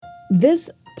This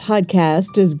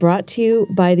podcast is brought to you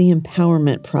by the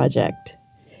Empowerment Project.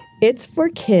 It's for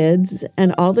kids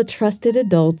and all the trusted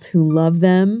adults who love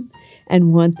them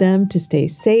and want them to stay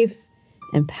safe,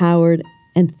 empowered,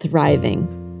 and thriving.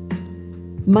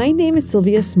 My name is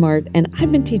Sylvia Smart, and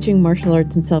I've been teaching martial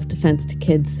arts and self-defense to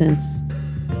kids since,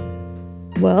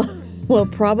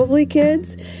 probably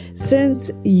kids, since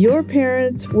your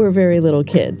parents were very little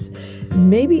kids.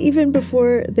 Maybe even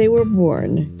before they were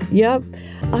born. Yep,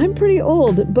 I'm pretty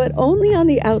old, but only on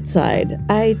the outside.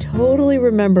 I totally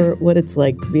remember what it's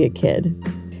like to be a kid.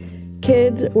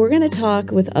 Kids, we're going to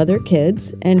talk with other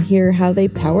kids and hear how they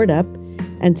powered up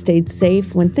and stayed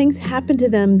safe when things happened to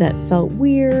them that felt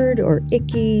weird or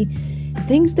icky,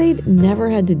 things they'd never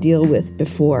had to deal with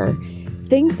before,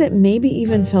 things that maybe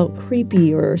even felt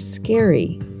creepy or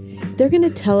scary. They're going to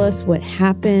tell us what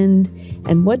happened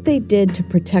and what they did to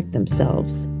protect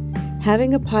themselves.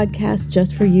 Having a podcast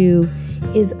just for you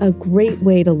is a great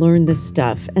way to learn this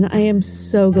stuff, and I am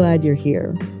so glad you're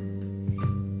here.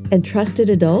 And trusted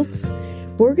adults,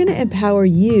 we're going to empower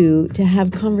you to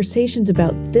have conversations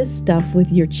about this stuff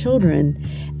with your children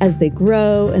as they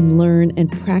grow and learn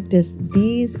and practice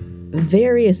these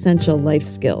very essential life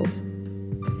skills.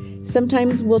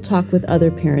 Sometimes we'll talk with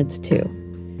other parents too.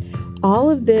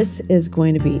 All of this is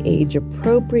going to be age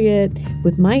appropriate,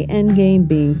 with my end game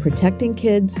being protecting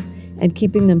kids and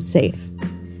keeping them safe.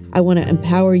 I want to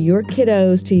empower your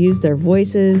kiddos to use their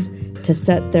voices, to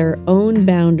set their own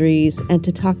boundaries, and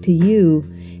to talk to you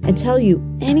and tell you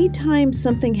anytime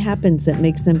something happens that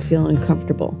makes them feel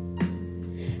uncomfortable.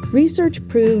 Research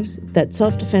proves that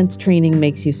self-defense training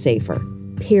makes you safer,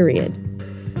 period.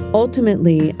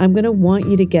 Ultimately, I'm going to want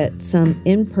you to get some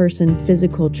in-person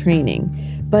physical training,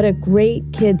 but a great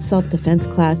kids self-defense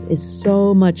class is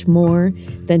so much more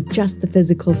than just the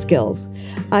physical skills.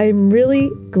 I'm really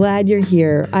glad you're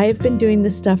here. I've been doing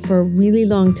this stuff for a really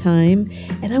long time,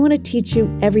 and I want to teach you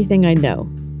everything I know.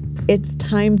 It's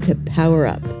time to power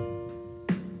up.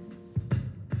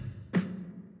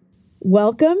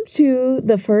 Welcome to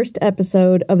the first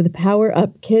episode of the Power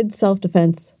Up Kids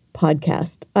Self-Defense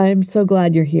podcast. I'm so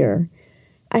glad you're here.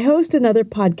 I host another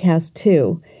podcast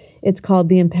too. It's called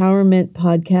the Empowerment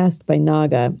Podcast by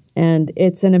Naga, and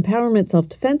it's an empowerment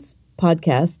self-defense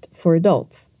podcast for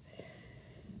adults.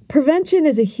 Prevention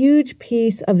is a huge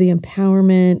piece of the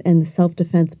empowerment and the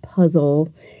self-defense puzzle,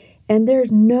 and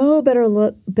there's no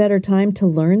better time to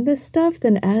learn this stuff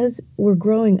than as we're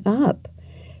growing up,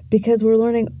 because we're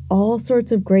learning all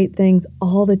sorts of great things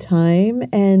all the time,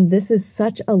 and this is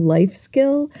such a life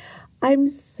skill. I'm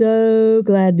so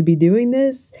glad to be doing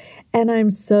this, and I'm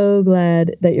so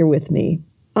glad that you're with me.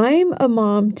 I'm a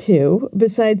mom too,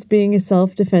 besides being a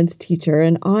self-defense teacher,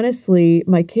 and honestly,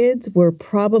 my kids were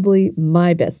probably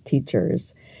my best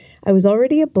teachers. I was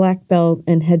already a black belt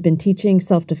and had been teaching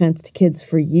self-defense to kids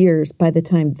for years by the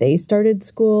time they started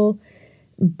school,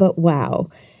 but wow.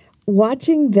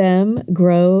 Watching them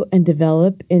grow and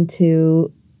develop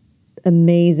into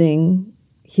amazing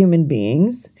human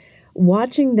beings,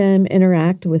 watching them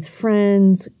interact with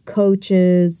friends,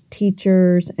 coaches,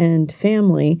 teachers, and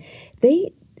family,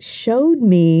 they showed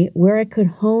me where I could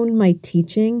hone my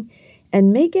teaching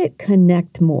and make it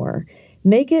connect more,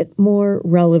 make it more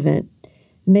relevant,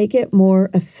 make it more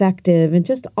effective, and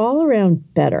just all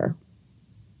around better.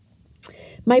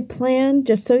 My plan,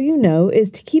 just so you know,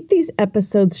 is to keep these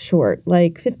episodes short,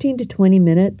 like 15 to 20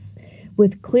 minutes,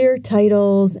 with clear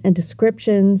titles and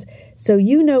descriptions so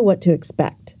you know what to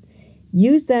expect.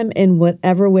 Use them in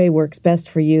whatever way works best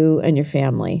for you and your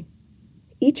family.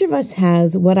 Each of us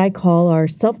has what I call our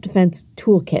self-defense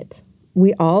toolkit.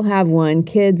 We all have one,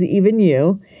 kids, even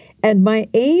you, and my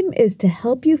aim is to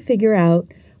help you figure out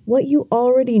what you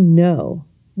already know,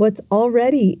 what's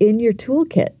already in your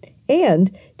toolkit,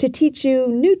 and to teach you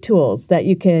new tools that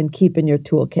you can keep in your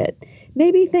toolkit.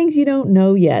 Maybe things you don't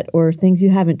know yet or things you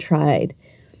haven't tried.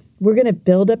 We're going to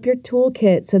build up your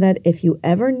toolkit so that if you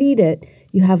ever need it,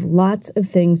 you have lots of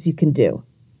things you can do.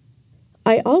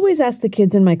 I always ask the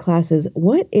kids in my classes,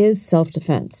 what is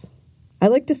self-defense? I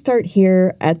like to start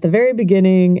here at the very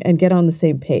beginning and get on the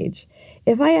same page.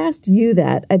 If I asked you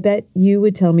that, I bet you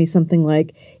would tell me something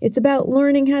like, it's about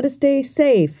learning how to stay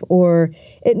safe, or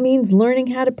it means learning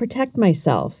how to protect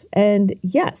myself. And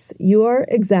yes, you are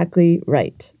exactly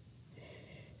right.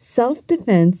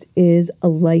 Self-defense is a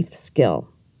life skill.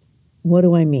 What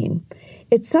do I mean?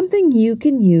 It's something you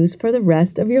can use for the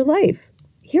rest of your life.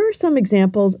 Here are some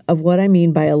examples of what I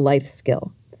mean by a life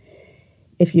skill.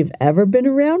 If you've ever been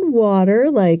around water,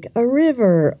 like a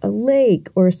river, a lake,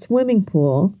 or a swimming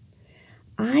pool,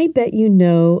 I bet you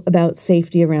know about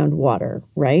safety around water,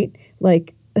 right?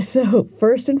 Like So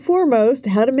first and foremost,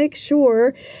 how to make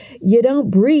sure you don't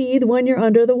breathe when you're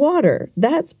under the water.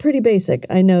 That's pretty basic.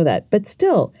 I know that. But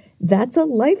still, that's a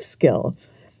life skill.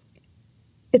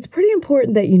 It's pretty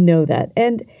important that you know that.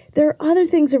 And there are other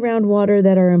things around water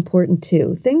that are important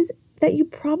too. Things that you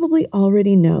probably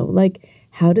already know, like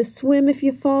how to swim if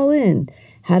you fall in,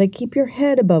 how to keep your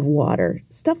head above water,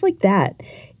 stuff like that.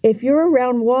 If you're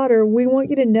around water, we want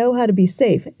you to know how to be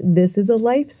safe. This is a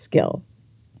life skill.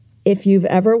 If you've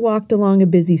ever walked along a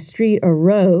busy street or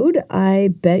road, I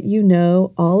bet you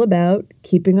know all about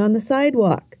keeping on the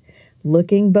sidewalk,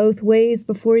 looking both ways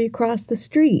before you cross the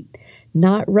street,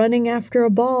 not running after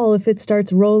a ball if it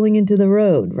starts rolling into the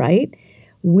road, right?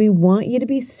 We want you to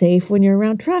be safe when you're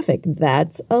around traffic.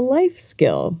 That's a life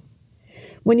skill.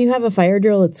 When you have a fire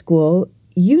drill at school,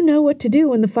 you know what to do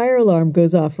when the fire alarm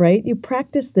goes off, right? You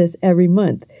practice this every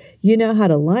month. You know how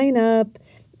to line up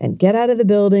and get out of the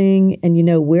building, and you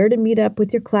know where to meet up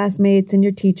with your classmates and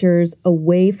your teachers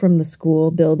away from the school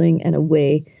building and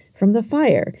away from the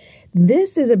fire.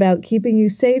 This is about keeping you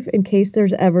safe in case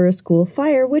there's ever a school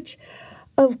fire, which,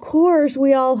 of course,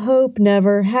 we all hope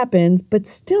never happens, but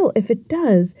still, if it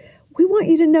does, we want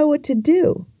you to know what to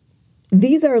do.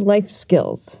 These are life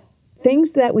skills,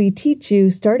 things that we teach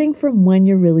you starting from when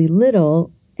you're really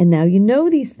little. And now you know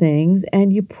these things,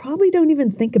 and you probably don't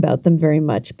even think about them very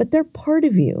much, but they're part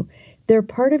of you. They're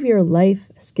part of your life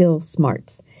skill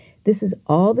smarts. This is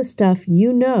all the stuff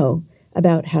you know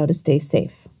about how to stay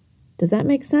safe. Does that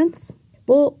make sense?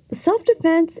 Well,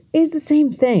 self-defense is the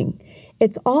same thing.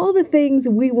 It's all the things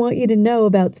we want you to know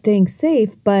about staying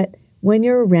safe, but when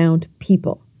you're around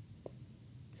people.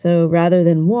 So rather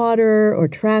than water or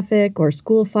traffic or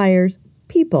school fires,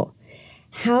 people.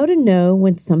 How to know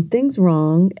when something's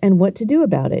wrong and what to do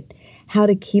about it. How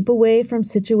to keep away from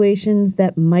situations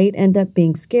that might end up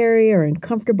being scary or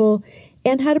uncomfortable,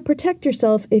 and how to protect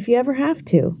yourself if you ever have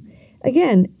to.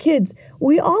 Again, kids,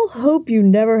 we all hope you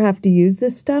never have to use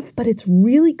this stuff, but it's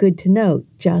really good to know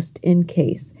just in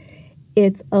case.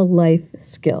 It's a life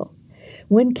skill.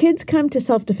 When kids come to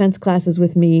self-defense classes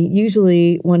with me,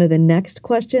 usually one of the next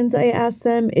questions I ask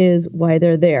them is why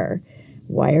they're there.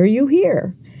 Why are you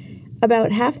here?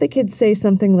 About half the kids say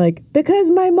something like,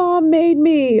 because my mom made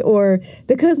me, or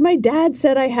because my dad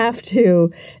said I have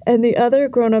to. And the other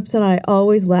grown-ups and I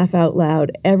always laugh out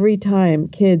loud every time.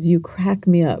 Kids, you crack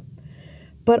me up.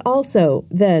 But also,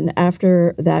 then,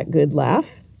 after that good laugh,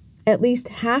 at least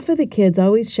half of the kids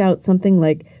always shout something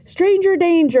like, stranger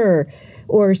danger,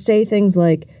 or say things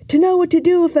like, to know what to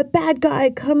do if a bad guy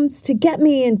comes to get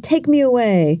me and take me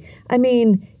away. I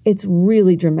mean, it's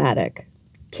really dramatic.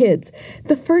 Kids,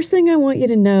 the first thing I want you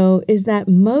to know is that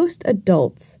most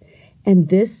adults, and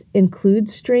this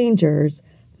includes strangers,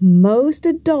 most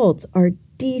adults are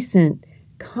decent,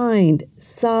 kind,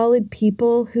 solid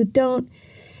people who don't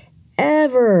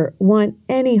ever want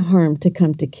any harm to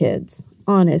come to kids.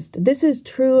 Honest, this is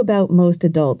true about most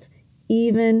adults,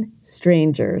 even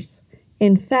strangers.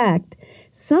 In fact,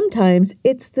 sometimes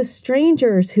it's the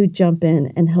strangers who jump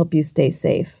in and help you stay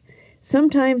safe.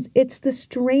 Sometimes it's the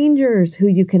strangers who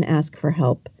you can ask for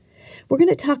help. We're going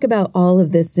to talk about all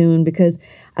of this soon because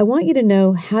I want you to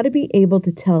know how to be able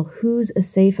to tell who's a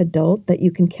safe adult that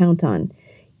you can count on,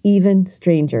 even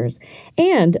strangers.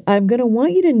 And I'm going to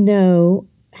want you to know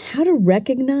how to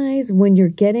recognize when you're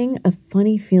getting a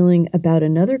funny feeling about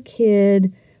another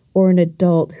kid or an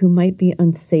adult who might be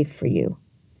unsafe for you.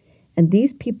 And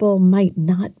these people might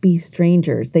not be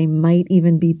strangers. They might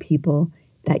even be people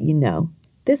that you know.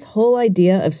 This whole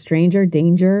idea of stranger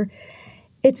danger,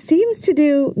 it seems to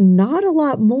do not a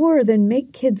lot more than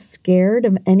make kids scared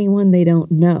of anyone they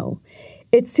don't know.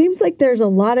 It seems like there's a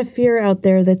lot of fear out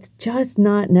there that's just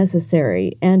not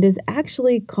necessary and is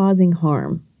actually causing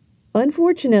harm.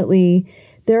 Unfortunately,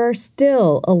 there are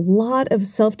still a lot of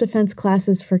self-defense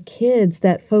classes for kids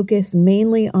that focus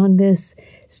mainly on this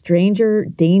stranger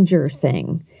danger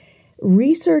thing.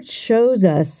 Research shows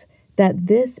us that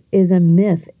this is a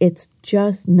myth. It's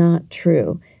just not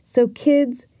true. So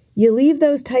kids, you leave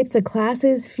those types of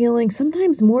classes feeling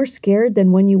sometimes more scared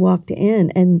than when you walked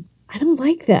in, and I don't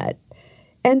like that.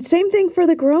 And same thing for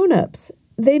the grown-ups.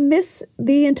 They miss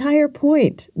the entire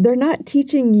point. They're not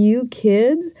teaching you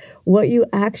kids what you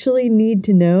actually need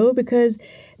to know because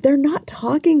they're not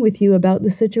talking with you about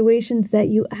the situations that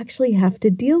you actually have to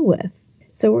deal with.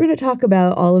 So we're going to talk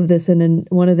about all of this in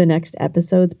one of the next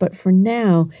episodes. But for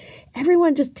now,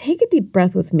 everyone just take a deep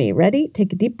breath with me. Ready?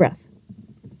 Take a deep breath.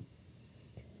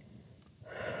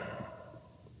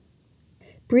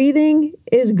 Breathing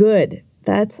is good.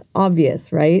 That's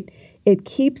obvious, right? It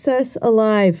keeps us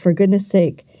alive, for goodness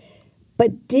sake.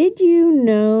 But did you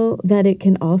know that it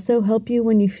can also help you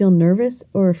when you feel nervous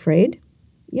or afraid?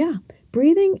 Yeah,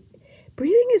 breathing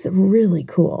is really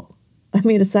cool. I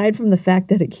mean, aside from the fact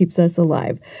that it keeps us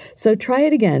alive. So try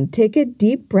it again. Take a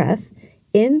deep breath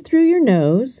in through your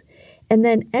nose and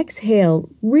then exhale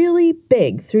really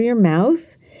big through your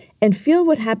mouth and feel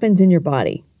what happens in your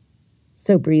body.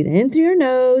 So breathe in through your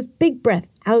nose, big breath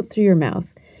out through your mouth.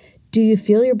 Do you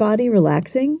feel your body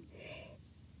relaxing?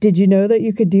 Did you know that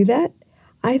you could do that?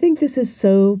 I think this is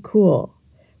so cool.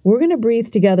 We're going to breathe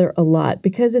together a lot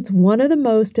because it's one of the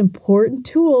most important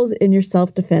tools in your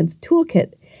self-defense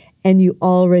toolkit, and you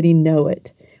already know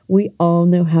it. We all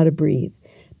know how to breathe,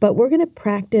 but we're going to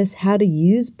practice how to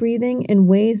use breathing in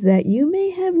ways that you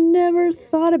may have never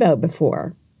thought about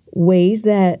before, ways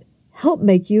that help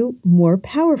make you more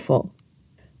powerful.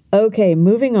 Okay,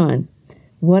 moving on.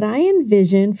 What I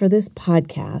envision for this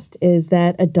podcast is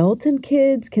that adults and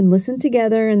kids can listen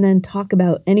together and then talk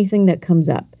about anything that comes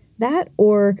up. That,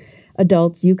 or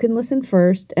adults, you can listen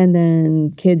first, and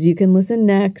then kids, you can listen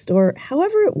next, or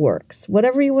however it works,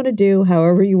 whatever you want to do,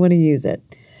 however you want to use it.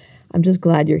 I'm just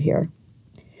glad you're here.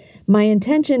 My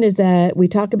intention is that we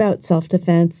talk about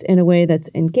self-defense in a way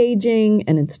that's engaging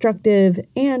and instructive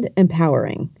and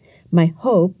empowering. My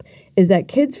hope is that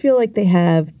kids feel like they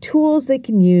have tools they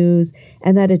can use,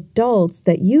 and that adults,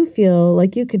 that you feel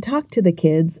like you can talk to the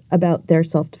kids about their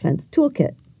self-defense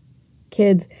toolkit.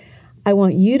 Kids, I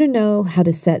want you to know how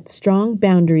to set strong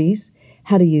boundaries,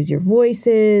 how to use your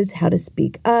voices, how to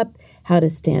speak up, how to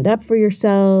stand up for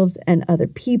yourselves and other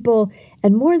people,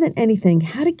 and more than anything,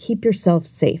 how to keep yourself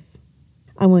safe.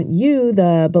 I want you,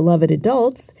 the beloved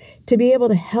adults, to be able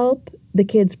to help the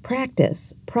kids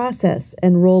practice, process,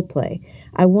 and role play.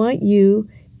 I want you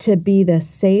to be the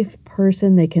safe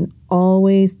person they can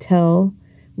always tell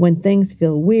when things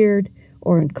feel weird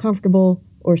or uncomfortable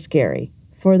or scary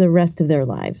for the rest of their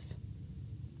lives.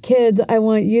 Kids, I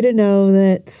want you to know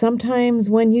that sometimes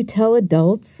when you tell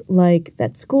adults, like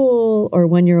at school or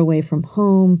when you're away from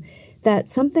home, that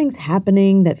something's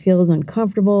happening that feels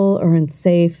uncomfortable or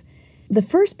unsafe, the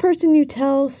first person you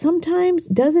tell sometimes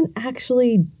doesn't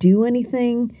actually do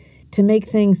anything to make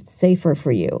things safer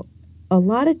for you. A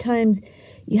lot of times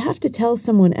you have to tell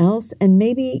someone else and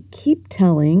maybe keep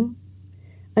telling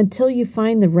until you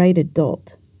find the right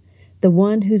adult. The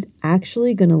one who's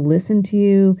actually going to listen to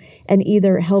you and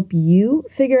either help you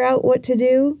figure out what to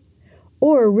do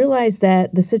or realize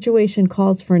that the situation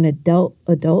calls for an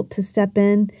adult to step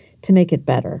in to make it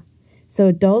better. So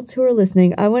adults who are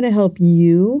listening, I want to help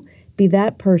you be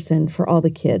that person for all the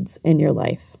kids in your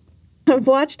life. I've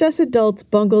watched us adults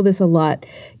bungle this a lot.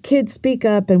 Kids speak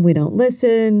up and we don't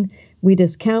listen. We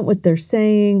discount what they're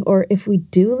saying. Or if we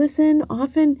do listen,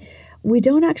 often we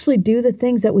don't actually do the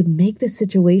things that would make the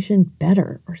situation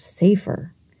better or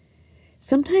safer.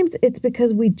 Sometimes it's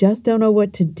because we just don't know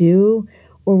what to do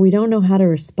or we don't know how to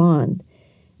respond.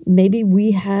 Maybe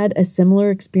we had a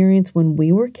similar experience when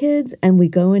we were kids and we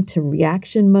go into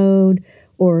reaction mode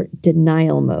or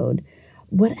denial mode.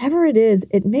 Whatever it is,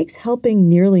 it makes helping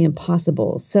nearly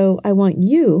impossible. So I want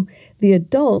you, the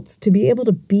adults, to be able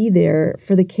to be there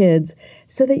for the kids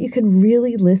so that you can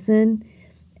really listen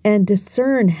and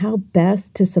discern how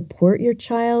best to support your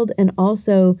child, and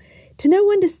also to know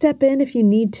when to step in if you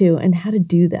need to and how to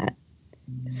do that.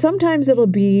 Sometimes it'll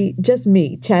be just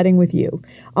me chatting with you.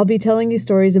 I'll be telling you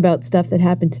stories about stuff that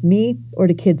happened to me or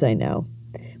to kids I know.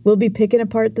 We'll be picking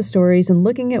apart the stories and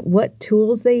looking at what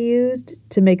tools they used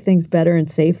to make things better and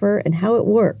safer and how it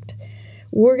worked.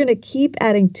 We're going to keep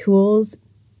adding tools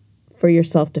for your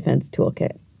self-defense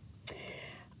toolkit.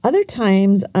 Other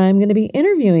times, I'm going to be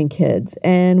interviewing kids,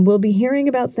 and we'll be hearing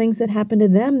about things that happened to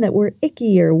them that were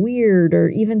icky or weird or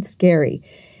even scary.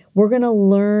 We're going to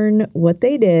learn what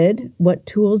they did, what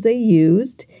tools they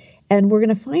used, and we're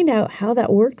going to find out how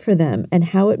that worked for them and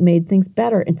how it made things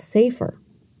better and safer.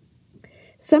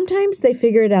 Sometimes they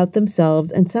figure it out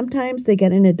themselves, and sometimes they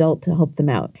get an adult to help them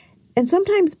out. And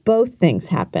sometimes both things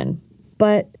happen.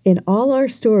 But in all our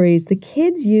stories, the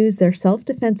kids use their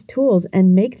self-defense tools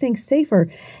and make things safer,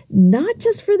 not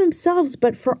just for themselves,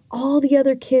 but for all the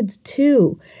other kids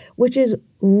too, which is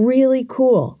really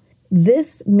cool.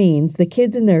 This means the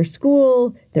kids in their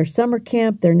school, their summer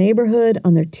camp, their neighborhood,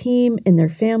 on their team, in their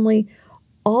family,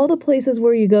 all the places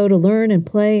where you go to learn and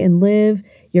play and live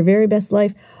your very best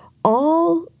life,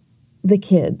 all the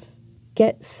kids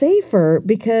get safer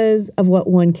because of what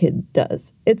one kid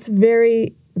does. It's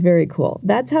very, very cool.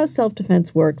 That's how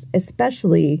self-defense works,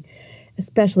 especially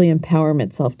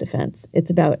empowerment self-defense. It's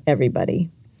about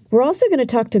everybody. We're also going to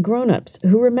talk to grown-ups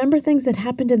who remember things that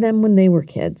happened to them when they were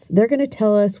kids. They're going to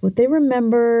tell us what they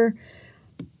remember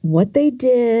what they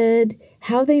did,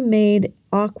 how they made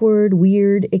awkward,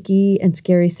 weird, icky, and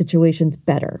scary situations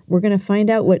better. We're going to find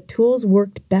out what tools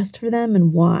worked best for them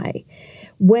and why.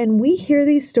 When we hear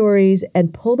these stories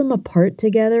and pull them apart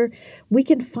together, we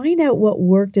can find out what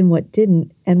worked and what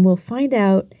didn't, and we'll find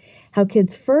out how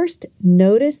kids first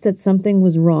noticed that something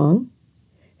was wrong,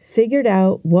 figured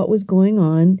out what was going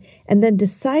on, and then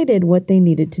decided what they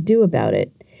needed to do about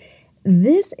it.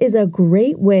 This is a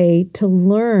great way to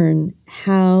learn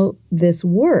how this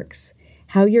works,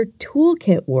 how your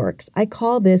toolkit works. I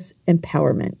call this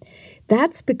empowerment.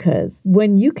 That's because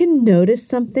when you can notice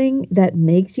something that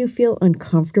makes you feel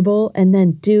uncomfortable and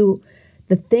then do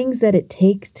the things that it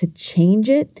takes to change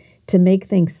it, to make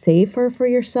things safer for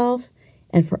yourself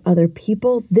and for other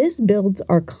people, this builds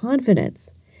our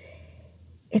confidence.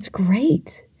 It's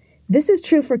great. This is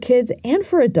true for kids and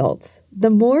for adults. The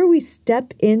more we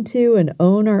step into and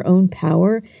own our own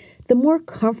power, the more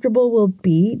comfortable we'll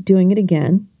be doing it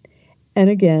again and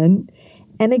again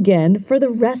and again for the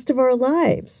rest of our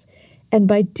lives. And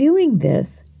by doing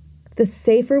this, the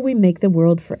safer we make the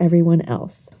world for everyone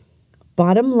else.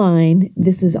 Bottom line,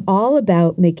 this is all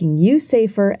about making you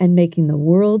safer and making the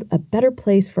world a better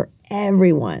place for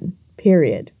everyone,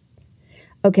 period.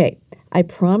 Okay, I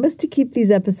promise to keep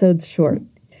these episodes short.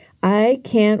 I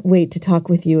can't wait to talk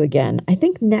with you again. I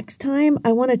think next time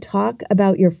I want to talk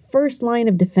about your first line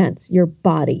of defense, your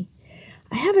body.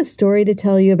 I have a story to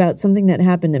tell you about something that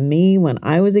happened to me when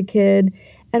I was a kid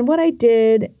and what I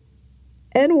did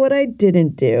and what I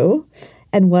didn't do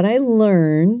and what I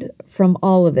learned from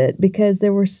all of it, because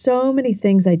there were so many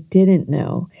things I didn't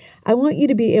know. I want you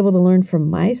to be able to learn from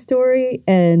my story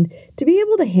and to be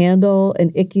able to handle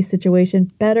an icky situation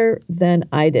better than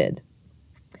I did.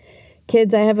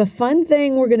 Kids, I have a fun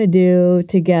thing we're going to do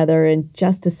together in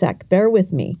just a sec. Bear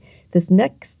with me. This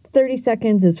next 30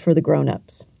 seconds is for the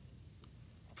grown-ups.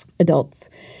 Adults,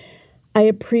 I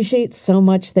appreciate so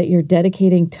much that you're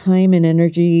dedicating time and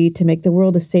energy to make the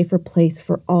world a safer place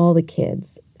for all the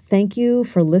kids. Thank you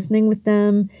for listening with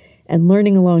them and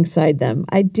learning alongside them.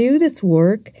 I do this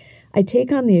work. I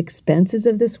take on the expenses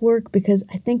of this work because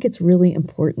I think it's really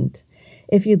important.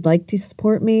 If you'd like to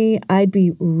support me, I'd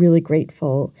be really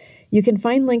grateful. You can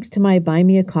find links to my Buy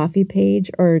Me a Coffee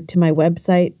page or to my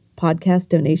website podcast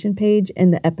donation page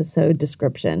in the episode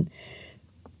description.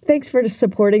 Thanks for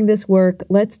supporting this work.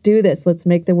 Let's do this. Let's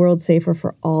make the world safer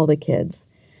for all the kids.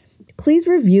 Please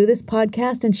review this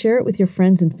podcast and share it with your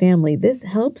friends and family. This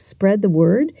helps spread the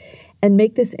word and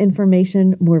make this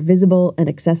information more visible and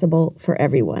accessible for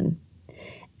everyone.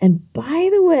 And by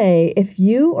the way, if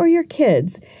you or your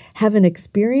kids have an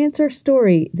experience or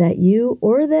story that you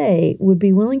or they would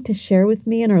be willing to share with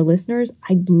me and our listeners,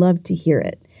 I'd love to hear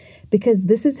it, because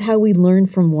this is how we learn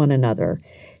from one another.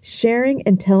 Sharing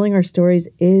and telling our stories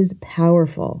is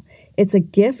powerful. It's a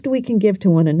gift we can give to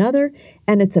one another,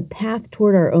 and it's a path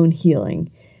toward our own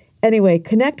healing. Anyway,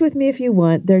 connect with me if you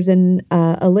want. There's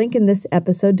a link in this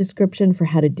episode description for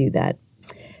how to do that.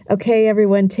 Okay,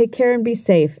 everyone, take care and be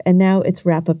safe. And now it's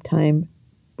wrap-up time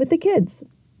with the kids.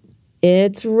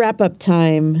 It's wrap-up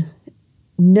time.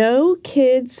 No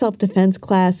kids' self-defense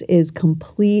class is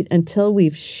complete until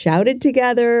we've shouted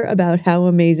together about how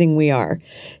amazing we are.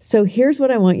 So here's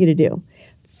what I want you to do.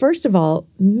 First of all,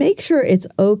 make sure it's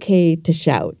okay to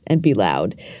shout and be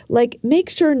loud. Like, make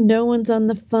sure no one's on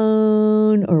the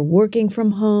phone or working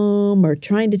from home or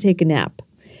trying to take a nap.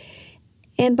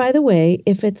 And by the way,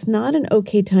 if it's not an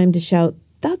okay time to shout,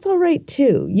 that's all right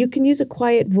too. You can use a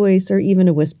quiet voice or even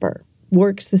a whisper.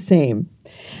 Works the same.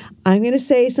 I'm going to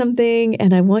say something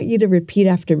and I want you to repeat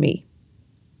after me.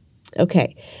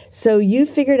 Okay, so you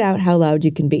figured out how loud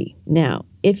you can be. Now,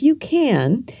 if you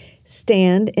can,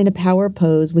 stand in a power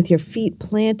pose with your feet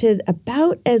planted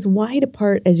about as wide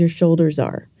apart as your shoulders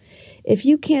are. If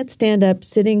you can't stand up,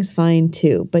 sitting's fine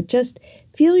too, but just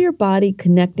feel your body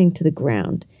connecting to the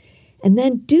ground. And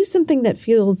then do something that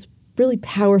feels really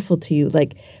powerful to you,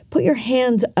 like put your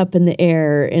hands up in the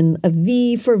air in a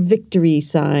V for victory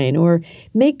sign, or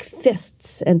make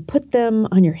fists and put them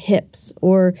on your hips,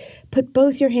 or put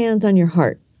both your hands on your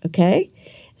heart, okay?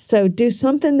 So do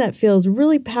something that feels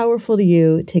really powerful to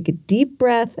you. Take a deep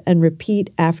breath and repeat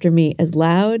after me as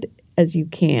loud as you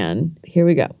can. Here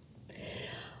we go.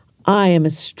 I am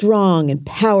a strong and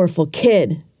powerful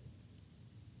kid.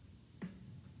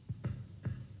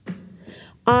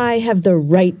 I have the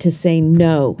right to say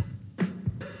no.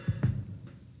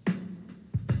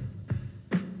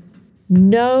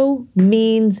 No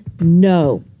means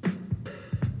no.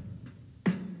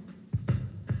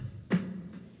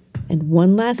 And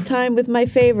one last time with my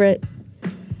favorite.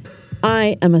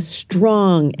 I am a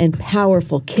strong and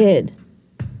powerful kid.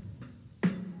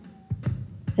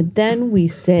 then we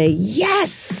say,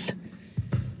 yes!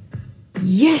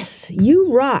 Yes,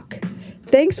 you rock!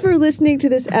 Thanks for listening to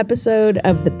this episode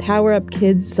of the Power Up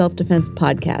Kids Self-Defense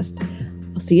Podcast.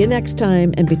 I'll see you next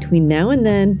time, and between now and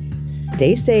then,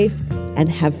 stay safe and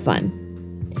have fun.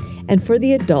 And for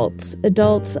the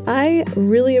adults, I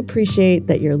really appreciate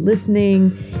that you're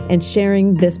listening and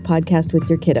sharing this podcast with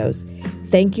your kiddos.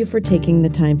 Thank you for taking the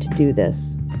time to do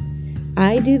this.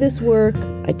 I do this work,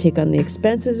 I take on the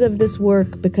expenses of this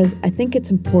work because I think it's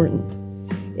important.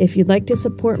 If you'd like to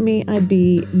support me, I'd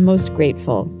be most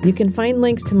grateful. You can find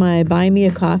links to my Buy Me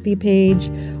a Coffee page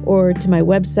or to my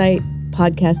website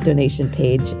podcast donation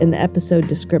page in the episode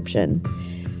description.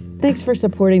 Thanks for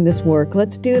supporting this work.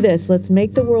 Let's do this. Let's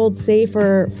make the world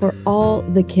safer for all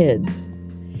the kids.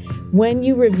 When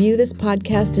you review this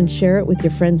podcast and share it with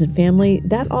your friends and family,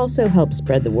 that also helps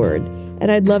spread the word.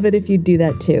 And I'd love it if you'd do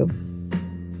that too.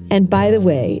 And by the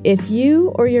way, if you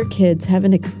or your kids have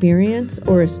an experience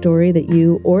or a story that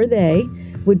you or they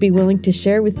would be willing to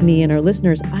share with me and our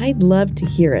listeners, I'd love to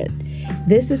hear it.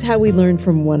 This is how we learn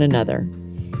from one another.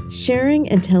 Sharing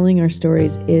and telling our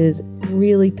stories is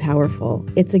really powerful.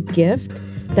 It's a gift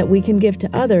that we can give to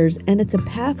others, and it's a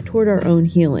path toward our own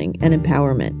healing and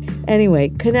empowerment. Anyway,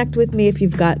 connect with me if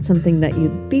you've got something that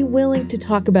you'd be willing to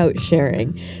talk about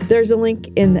sharing. There's a link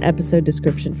in the episode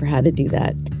description for how to do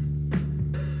that.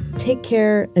 Take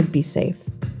care and be safe.